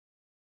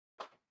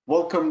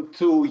Welcome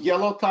to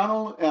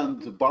YellowTunnel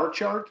and Bar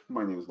Chart.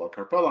 My name is Vlad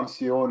Karpel. I'm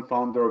CEO and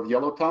founder of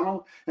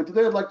YellowTunnel. And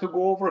today I'd like to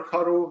go over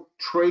how to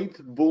trade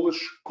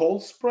bullish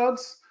call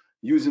spreads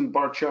using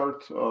bar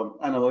chart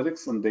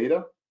analytics and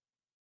data.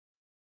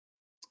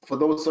 For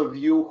those of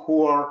you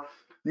who are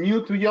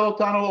new to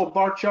YellowTunnel or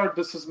bar chart,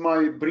 this is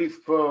my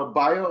brief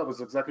bio. I was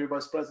Executive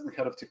Vice President,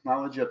 Head of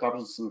Technology at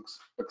Options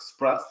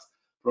Express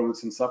from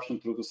its inception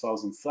through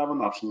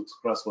 2007. Options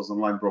Express was an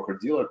online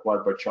broker-dealer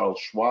acquired by Charles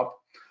Schwab.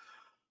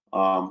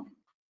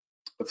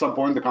 At some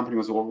point, the company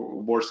was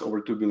worth over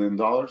 $2 billion.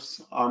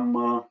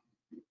 I've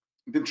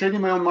been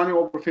trading my own money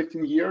over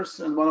 15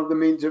 years, and one of the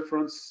main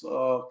difference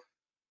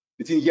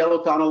between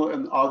YellowTunnel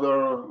and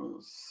other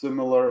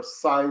similar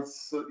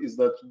sites is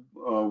that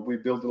we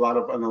build a lot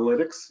of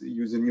analytics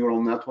using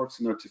neural networks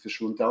and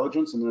artificial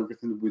intelligence, and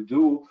everything that we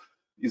do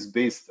is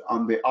based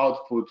on the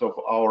output of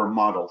our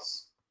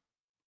models.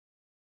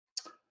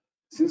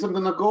 Since I'm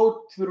going to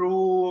go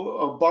through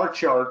a bar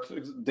chart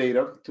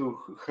data to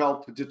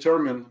help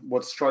determine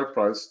what strike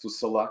price to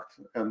select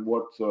and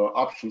what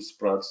option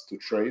spreads to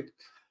trade,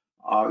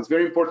 it's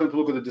very important to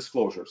look at the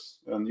disclosures.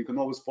 And you can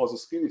always pause the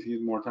screen if you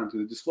need more time to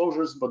the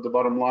disclosures, but the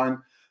bottom line,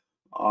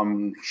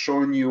 I'm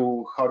showing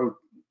you how to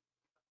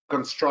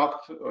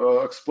construct,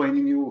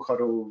 explaining you how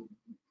to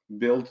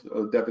build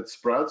debit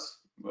spreads,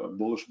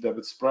 bullish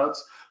debit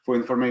spreads for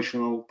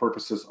informational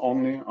purposes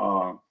only.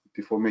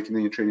 Before making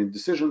any trading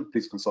decision,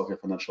 please consult your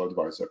financial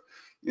advisor.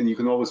 And you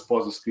can always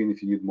pause the screen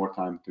if you need more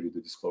time to read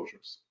the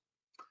disclosures.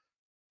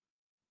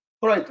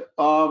 All right,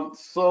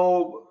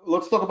 so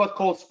let's talk about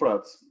call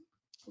spreads.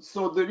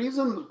 So the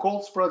reason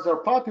call spreads are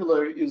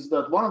popular is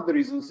that one of the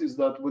reasons is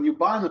that when you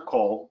buy a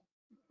call,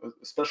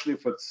 especially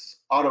if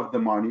it's out of the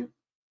money,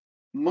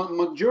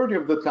 majority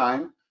of the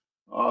time,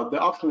 the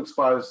option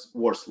expires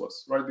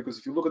worthless, right? Because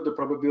if you look at the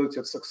probability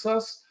of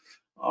success,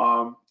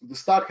 the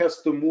stock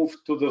has to move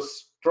to the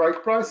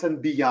strike price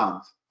and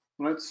beyond,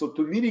 right? So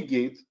to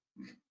mitigate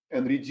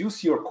and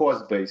reduce your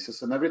cost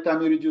basis, and every time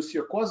you reduce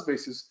your cost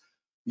basis,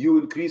 you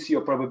increase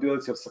your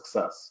probability of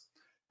success.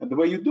 And the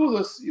way you do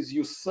this is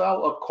you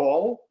sell a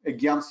call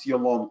against your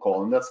long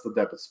call, and that's the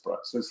debit spread.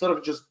 So instead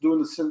of just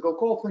doing a single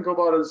call, think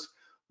about it as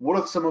what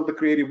are some of the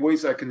creative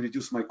ways I can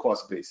reduce my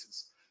cost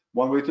basis.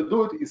 One way to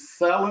do it is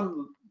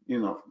selling,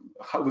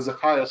 with a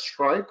higher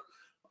strike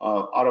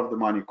out of the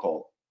money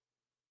call.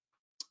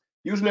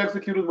 Usually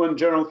executed when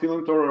general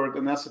feeling toward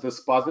an asset is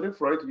positive,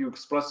 right? You're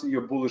expressing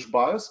your bullish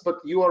bias, but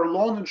you are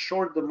long and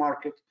short the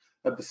market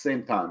at the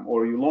same time,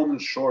 or you long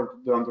and short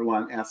the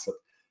underlying asset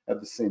at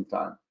the same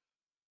time.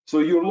 So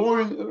you're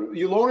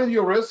lowering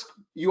your risk,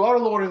 you are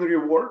lowering the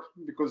reward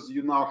because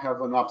you now have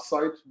an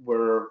upside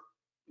where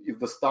if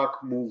the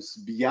stock moves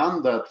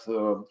beyond that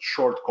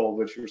short call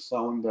that you're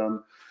selling,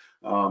 then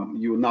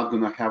you're not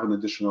going to have an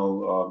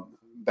additional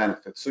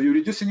benefit. So you're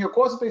reducing your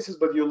cost basis,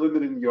 but you're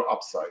limiting your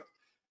upside.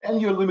 And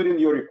you're limiting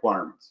your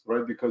requirements,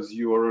 right? Because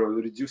you're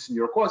reducing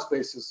your cost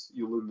basis,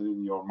 you're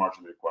limiting your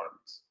margin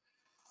requirements.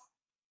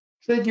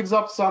 Trade gives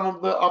up some of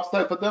the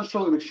upside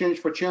potential in exchange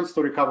for chance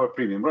to recover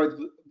premium, right?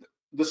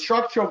 The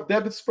structure of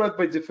debit spread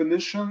by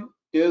definition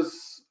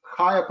is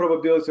higher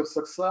probability of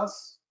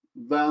success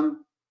than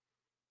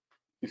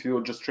if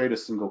you just trade a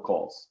single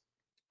calls.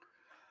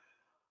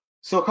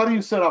 So how do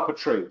you set up a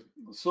trade?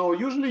 So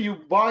usually you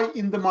buy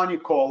in the money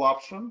call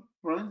option,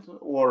 right?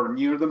 Or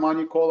near the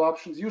money call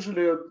options,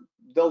 usually a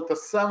delta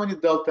 70,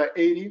 delta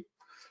 80,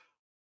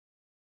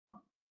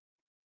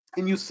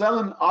 and you sell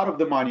an out of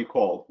the money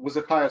call with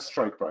a higher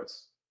strike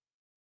price.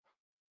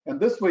 And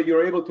this way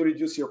you're able to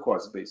reduce your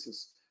cost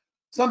basis.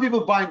 Some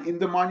people buy in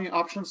the money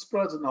option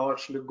spreads, and I'll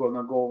actually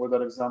gonna go over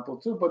that example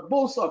too, but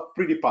both are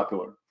pretty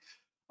popular.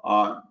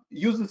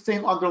 Use the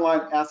same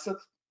underlying asset,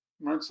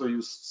 right? So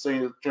you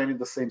say trading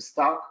the same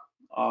stock,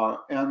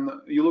 and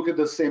you look at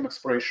the same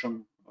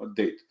expiration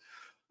date.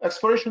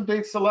 Expiration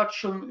date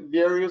selection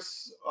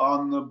varies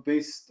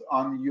based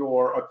on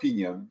your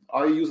opinion.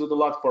 I use it a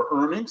lot for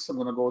earnings. I'm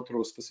going to go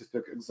through a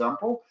specific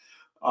example.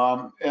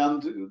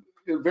 And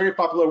very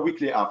popular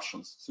weekly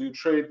options. So you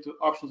trade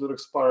options that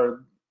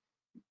expire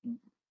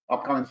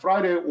upcoming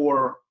Friday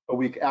or a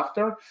week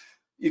after.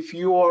 If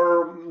you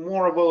are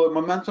more of a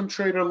momentum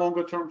trader,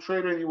 longer term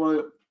trader, and you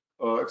want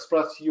to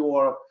express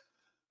your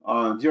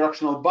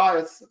directional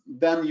bias,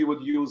 then you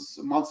would use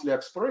monthly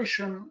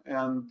expiration,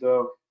 and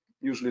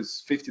usually it's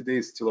 50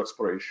 days till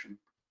expiration.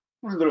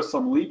 And there are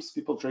some leaps,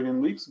 people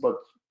trading leaps, but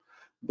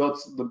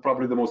that's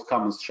probably the most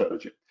common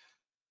strategy.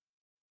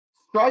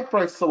 Strike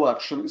price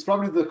selection is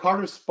probably the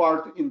hardest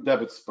part in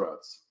debit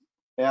spreads.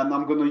 And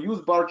I'm going to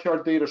use bar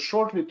chart data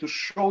shortly to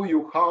show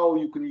you how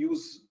you can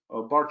use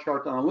bar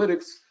chart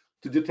analytics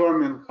to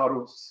determine how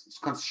to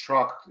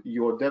construct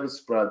your debit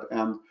spread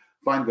and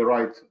find the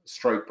right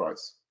strike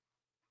price.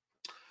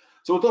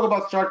 So we'll talk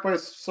about strike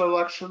price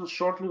selection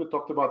shortly. We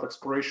talked about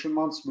expiration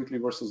months, weekly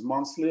versus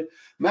monthly.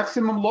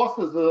 Maximum loss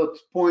is at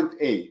point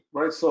A,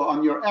 right? So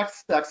on your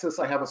x-axis,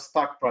 I have a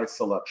stock price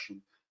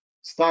selection.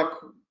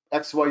 Stock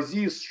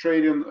XYZ is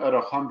trading at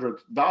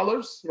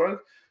 $100, right?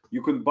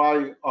 You can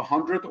buy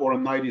 100 or a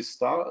 90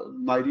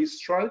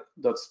 strike,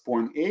 that's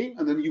point A,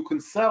 and then you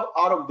can sell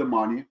out of the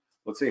money,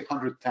 let's say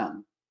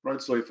 110,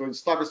 right? So if a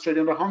stock is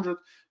trading at 100,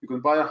 you can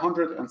buy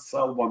 100 and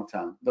sell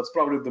 110. That's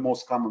probably the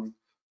most common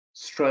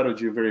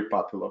strategy, very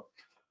popular.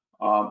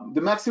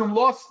 The maximum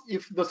loss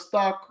if the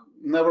stock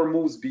never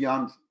moves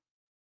beyond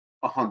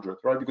 100,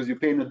 right? Because you're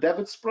paying a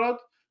debit spread,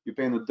 you're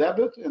paying a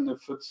debit, and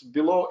if it's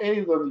below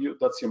A, then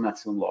that's your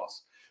maximum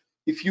loss.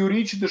 If you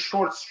reach the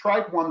short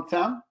strike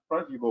 110,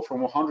 right, you go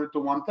from 100 to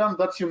 110,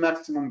 that's your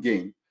maximum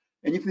gain.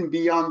 Anything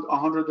beyond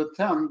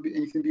 110,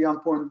 anything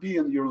beyond point B,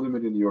 and you're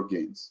limiting your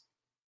gains.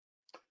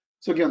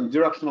 So again,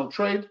 directional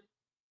trade,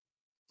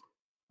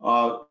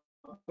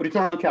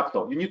 return on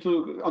capital. You need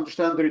to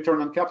understand the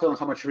return on capital and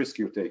how much risk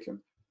you're taking.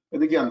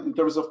 And again, in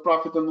terms of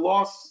profit and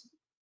loss,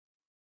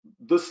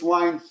 this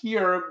line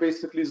here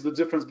basically is the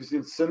difference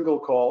between single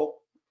call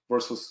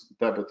versus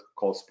debit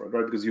call spread,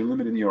 right? Because you're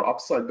limiting your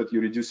upside, but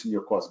you're reducing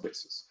your cost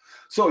basis.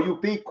 So you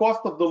pay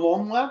cost of the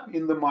long leg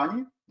in the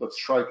money, that's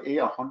strike A,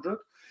 100,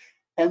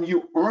 and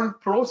you earn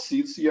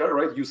proceeds here,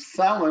 right? You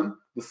selling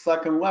the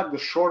second leg, the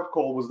short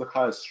call was the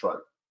highest strike.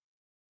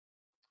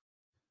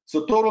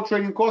 So total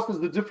trading cost is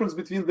the difference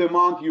between the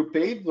amount you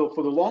paid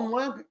for the long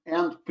leg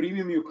and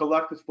premium you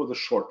collected for the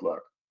short leg.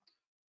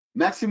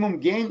 Maximum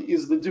gain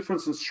is the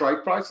difference in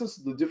strike prices,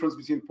 the difference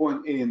between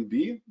point A and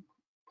B,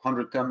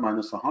 110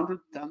 minus 100,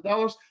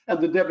 $10, and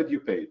the debit you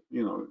paid.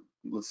 You know,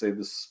 let's say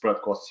this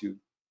spread costs you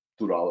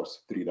 $2,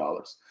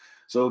 $3.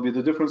 So it'll be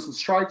the difference in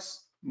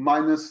strikes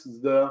minus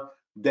the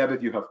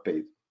debit you have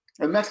paid.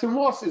 And maximum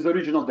loss is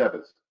original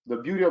debit. The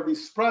beauty of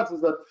these spreads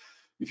is that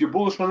if you're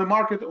bullish on the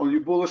market or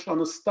you're bullish on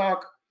a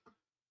stock,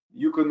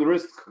 you can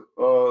risk,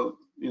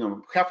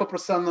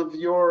 0.5%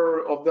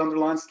 of the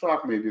underlying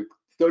stock, maybe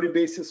 30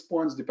 basis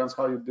points, depends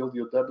how you build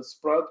your debit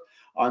spread,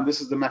 and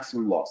this is the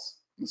maximum loss.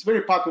 It's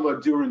very popular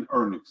during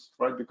earnings,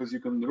 right? Because you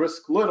can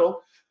risk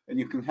little and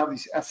you can have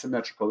these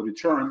asymmetrical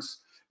returns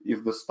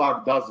if the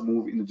stock does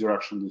move in the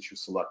direction that you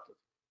selected.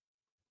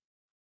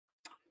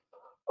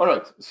 All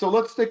right, so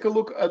let's take a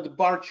look at the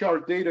bar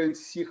chart data and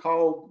see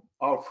how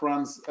our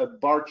friends at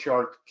Bar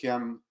Chart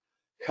can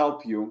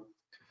help you.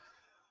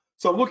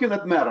 So I'm looking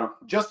at Meta,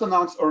 just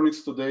announced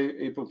earnings today,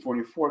 April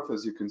 24th,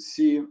 as you can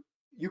see.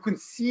 You can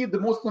see the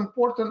most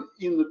important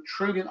in the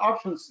trading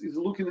options is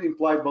looking at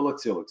implied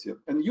volatility.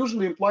 And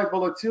usually implied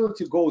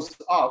volatility goes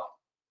up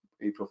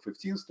April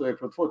 15th to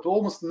April 4th to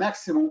almost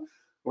maximum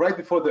right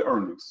before the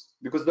earnings,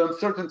 because the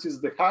uncertainty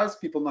is the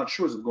highest. People not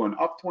sure, is it going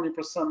up 20%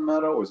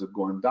 Meta or is it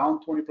going down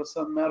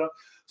 20% Meta?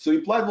 So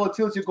implied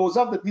volatility goes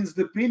up. That means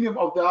the premium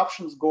of the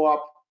options go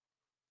up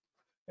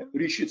and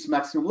reach its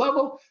maximum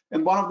level.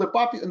 And one of the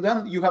and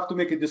then you have to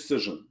make a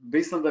decision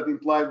based on that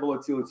implied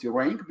volatility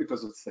rank,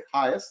 because it's the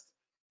highest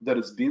that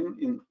it's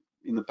been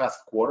in the past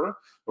quarter,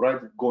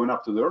 right, going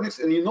up to the earnings,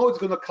 and you know it's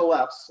going to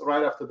collapse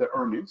right after the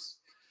earnings.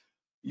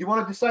 You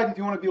want to decide if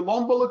you want to be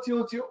long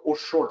volatility or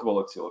short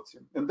volatility,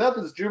 and that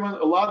is driven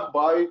a lot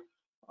by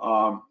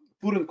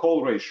put and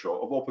call ratio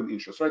of open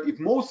interest, right? If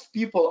most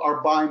people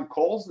are buying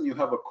calls and you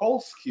have a call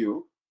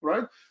skew,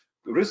 right,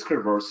 risk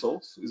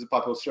reversals is a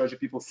popular strategy.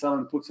 People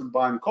selling puts and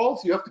buying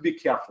calls. You have to be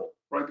careful,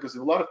 right? Because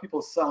if a lot of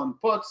people selling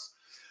puts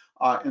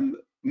and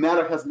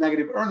Meta has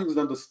negative earnings,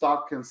 then the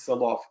stock can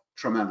sell off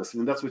tremendously,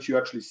 and that's what you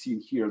actually see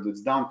here.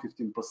 That's down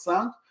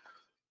 15%.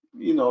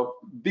 You know,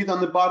 bit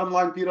on the bottom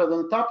line, bit on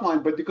the top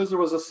line, but because there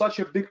was such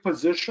a big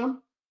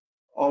position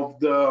of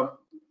the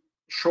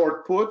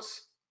short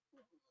puts,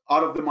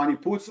 out of the money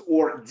puts,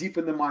 or deep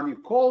in the money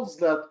calls,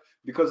 that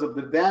because of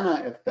the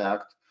Vanna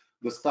effect,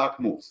 the stock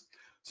moves.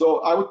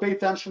 So I would pay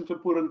attention to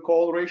put and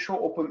call ratio,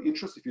 open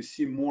interest. If you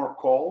see more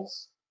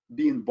calls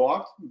being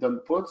bought than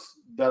puts,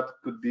 that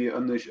could be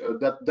an issue.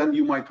 Then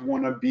you might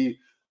want to be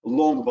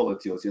long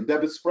volatility, and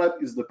debit spread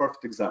is the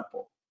perfect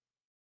example,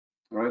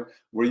 right?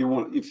 Where you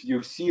want, if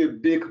you see a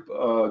big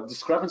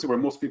discrepancy where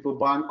most people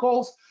buying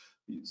calls,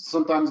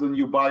 sometimes when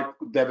you buy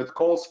debit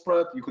call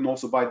spread, you can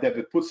also buy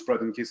debit put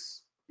spread in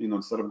case, you know,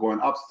 instead of going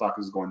up, stock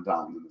is going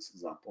down in this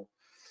example.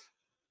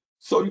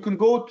 So you can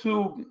go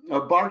to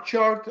a bar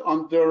chart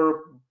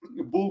under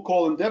bull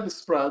call and debit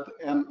spread,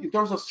 and in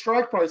terms of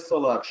strike price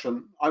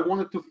selection, I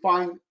wanted to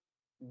find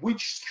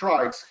which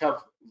strikes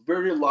have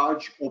very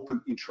large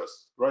open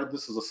interest, right?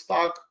 This is a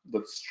stock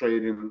that's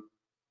trading,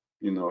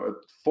 you know, at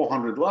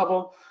 400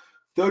 level,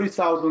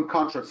 30,000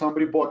 contracts.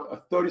 Somebody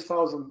bought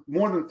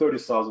more than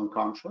 30,000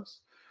 contracts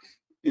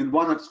in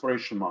one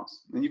expiration month.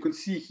 And you can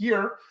see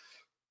here,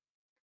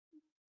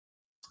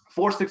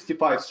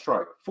 465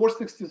 strike.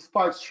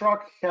 465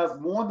 strike has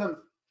more than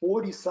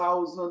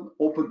 40,000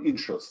 open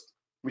interest,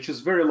 which is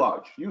very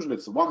large. Usually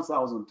it's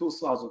 1,000,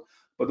 2,000,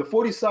 but the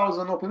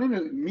 40,000 open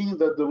interest means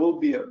that there will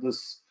be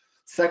this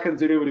second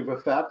derivative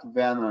effect,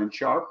 Vanna and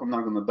Charm. I'm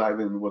not going to dive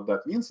in what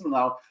that means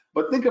now,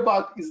 but think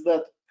about is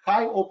that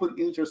high open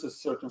interest at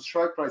certain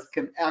strike price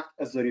can act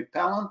as a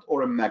repellent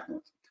or a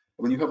magnet.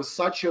 When you have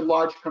such a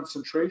large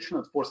concentration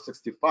at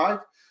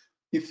 465,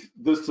 if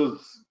this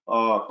is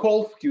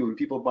call skew and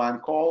people buying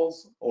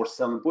calls or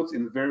selling puts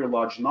in very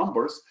large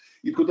numbers,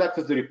 it could act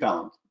as the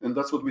repellent. And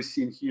that's what we've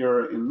seen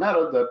here in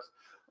Meta, that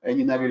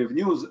any negative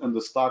news in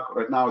the stock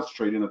right now is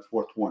trading at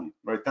 420,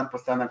 right?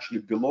 10%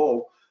 actually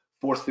below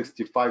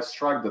 465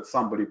 strike that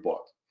somebody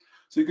bought.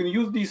 So you can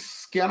use these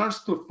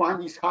scanners to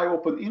find these high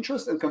open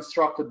interest and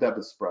construct a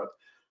debit spread.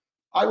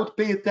 I would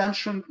pay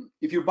attention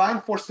if you're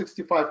buying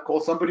 465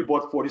 calls. Somebody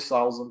bought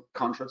 40,000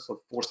 contracts of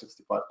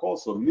 465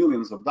 calls, so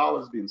millions of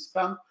dollars being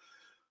spent.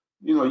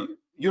 You know,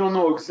 you don't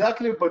know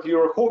exactly, but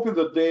you're hoping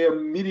that they are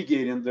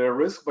mitigating their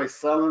risk by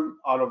selling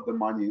out of the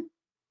money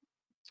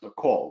a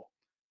call.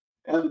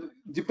 And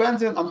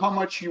depending on how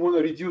much you want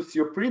to reduce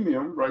your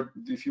premium, right?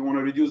 If you want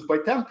to reduce by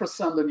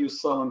 10%, then you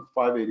sell in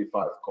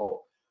 585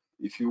 call.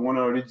 If you want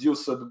to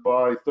reduce it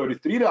by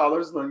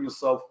 $33, then you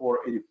sell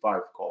for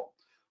 85 call,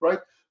 right?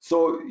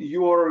 So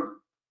your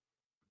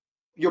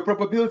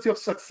probability of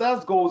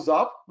success goes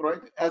up,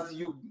 right? As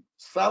you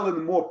sell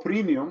in more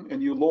premium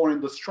and you lower in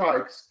the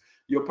strikes,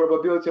 your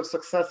probability of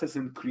success is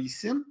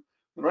increasing,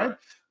 right?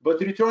 But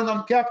the return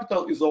on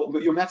capital is all,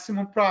 your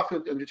maximum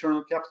profit and return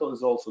on capital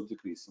is also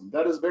decreasing.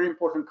 That is a very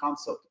important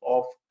concept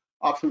of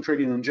option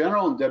trading in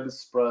general and debit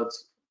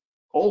spreads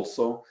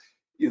also,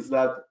 is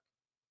that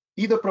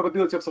either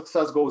probability of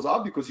success goes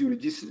up because you're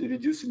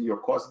reducing your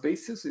cost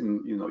basis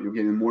and you're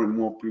getting more and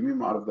more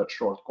premium out of that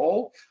short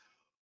call,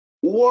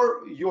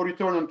 or your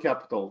return on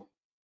capital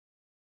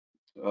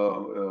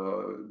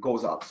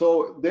goes up.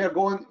 So they're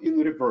going in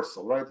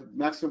reversal, right?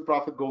 Maximum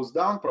profit goes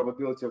down,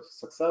 probability of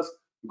success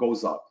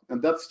goes up.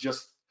 And that's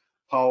just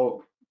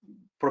how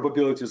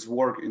probabilities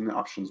work in the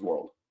options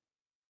world.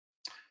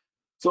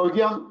 So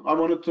again, I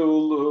wanted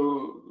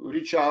to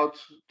reach out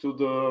to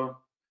the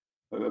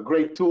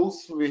great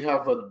tools we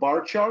have at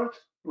bar chart,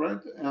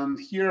 right? And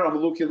here I'm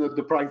looking at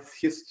the price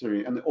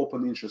history and the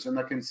open interest, and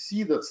I can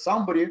see that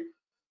somebody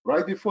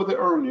right before the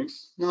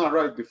earnings, no, not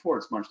right before,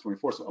 it's March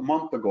 24th, so a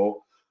month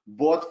ago,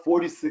 bought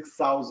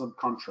 46,000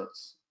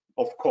 contracts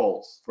of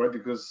calls, right?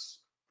 Because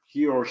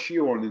he or she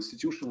or an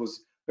institution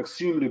was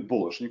extremely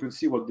bullish. And you can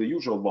see what the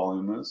usual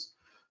volume is.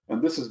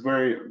 And this is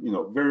very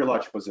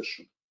large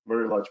position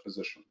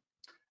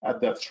at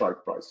that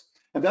strike price.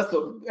 And that's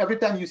every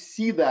time you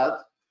see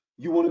that,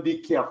 you want to be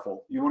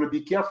careful. You want to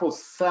be careful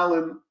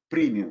selling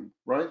premium,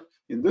 right?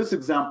 In this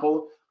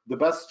example, the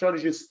best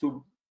strategy is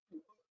to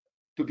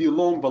be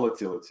long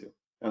volatility,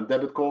 and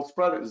debit call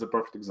spread is a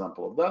perfect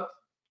example of that.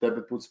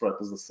 Debit put spread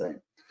is the same.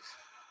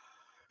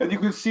 And you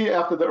can see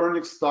after the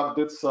earnings, stock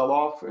did sell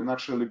off and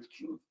actually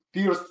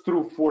pierced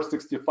through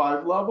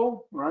 465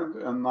 level, right?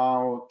 And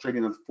now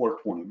trading at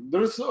 420.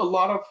 There's a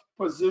lot of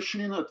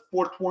positioning at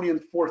 420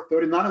 and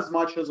 430, not as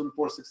much as on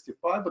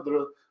 465, but there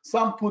are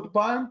some put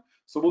buying.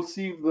 So we'll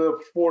see if the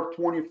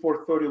 420,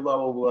 430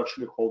 level will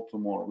actually hold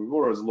tomorrow. We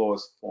were as low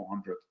as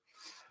 400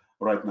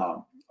 right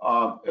now.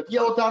 At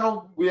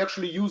YellowTunnel, we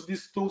actually use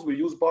these tools. We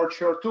use bar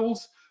chart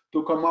tools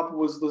to come up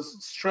with the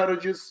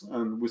strategies,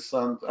 and we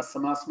send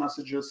SMS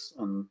messages,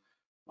 and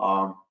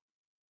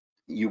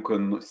you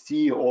can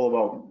see all of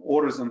our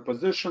orders and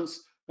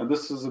positions. And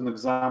this is an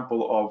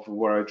example of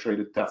where I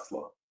traded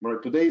Tesla. Right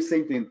today,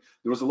 same thing.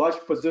 There was a large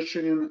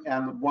positioning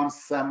and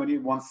 170,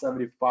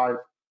 175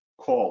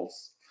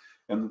 calls.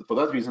 And for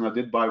that reason, I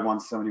did buy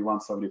 170,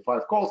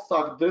 175 calls.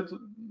 Stock did,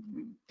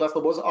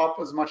 Tesla was up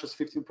as much as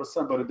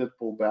 15%, but it did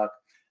pull back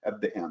at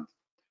the end.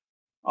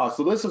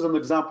 So this is an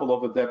example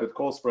of a debit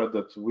call spread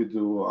that we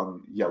do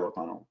on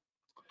YellowTunnel.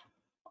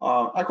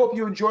 I hope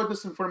you enjoyed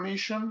this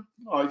information.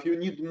 If you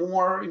need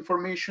more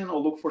information or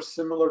look for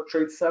similar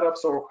trade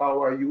setups or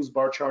how I use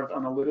bar chart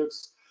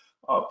analytics,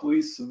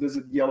 please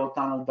visit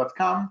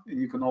YellowTunnel.com, and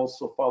you can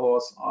also follow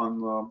us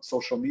on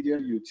social media,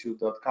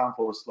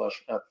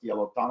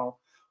 youtube.com/@YellowTunnel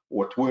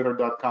or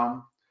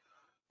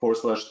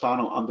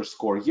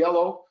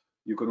twitter.com/tunnel_yellow.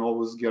 You can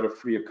always get a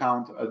free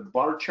account at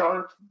bar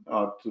chart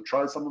to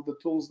try some of the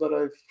tools that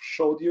I've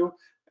showed you.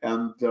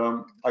 And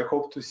I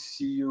hope to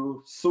see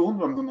you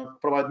soon. I'm going to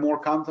provide more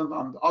content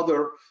on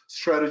other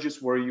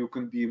strategies where you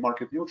can be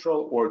market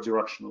neutral or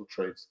directional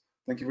trades.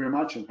 Thank you very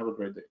much and have a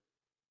great day.